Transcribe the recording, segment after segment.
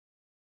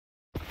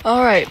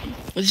Alright,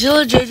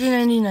 Zilla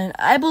JJ99,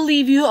 I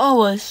believe you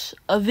owe us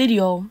a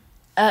video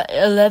at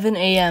 11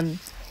 a.m.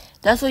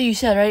 That's what you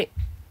said, right?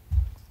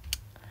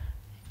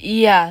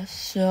 Yeah,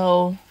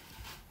 so...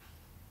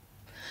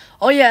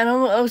 Oh yeah, and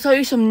I'll tell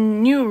you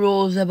some new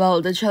rules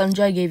about the challenge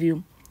I gave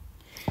you.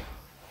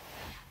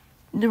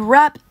 The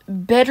rap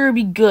better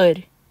be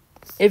good.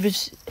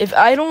 If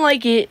I don't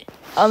like it,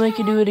 I'll make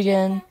you do it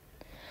again.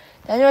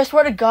 Daniel, I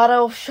swear to God, I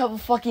will shove a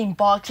fucking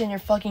box in your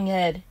fucking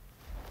head.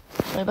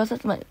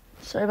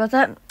 Sorry about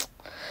that.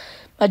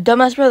 My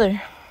dumbass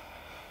brother.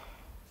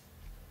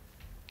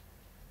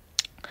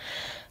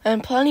 I'm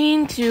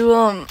planning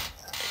to,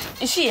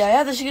 you see, I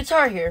have this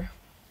guitar here.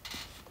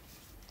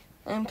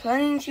 I'm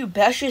planning to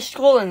bash his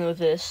skull in with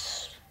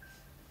this.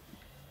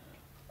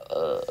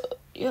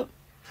 Yep.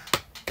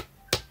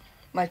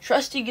 My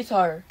trusty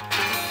guitar.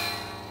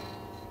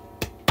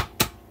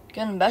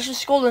 Gonna bash his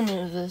skull in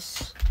with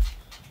this.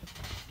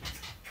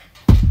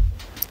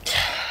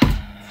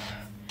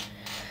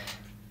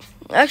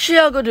 Actually,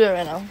 I'll go do it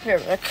right now. Here,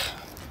 Rick.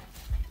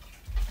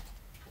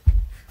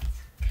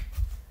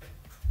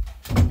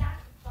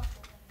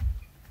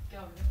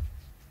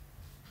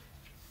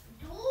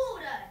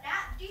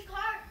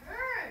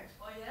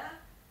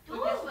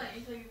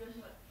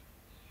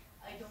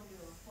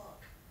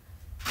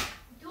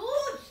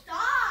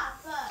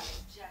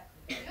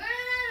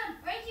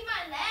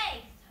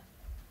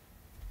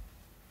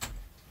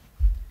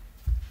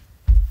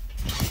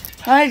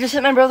 I just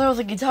hit my brother with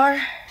a guitar.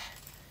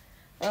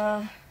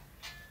 Yep.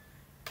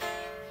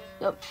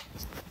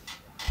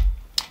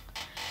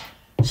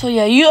 So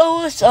yeah, you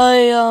owe us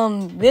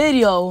a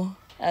video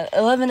at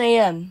 11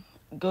 a.m.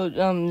 Go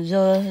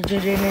Zilla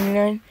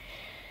JJ99.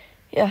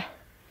 Yeah.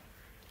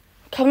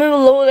 Comment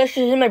below what I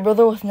should hit my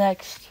brother with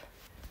next.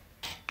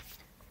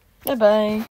 Bye bye.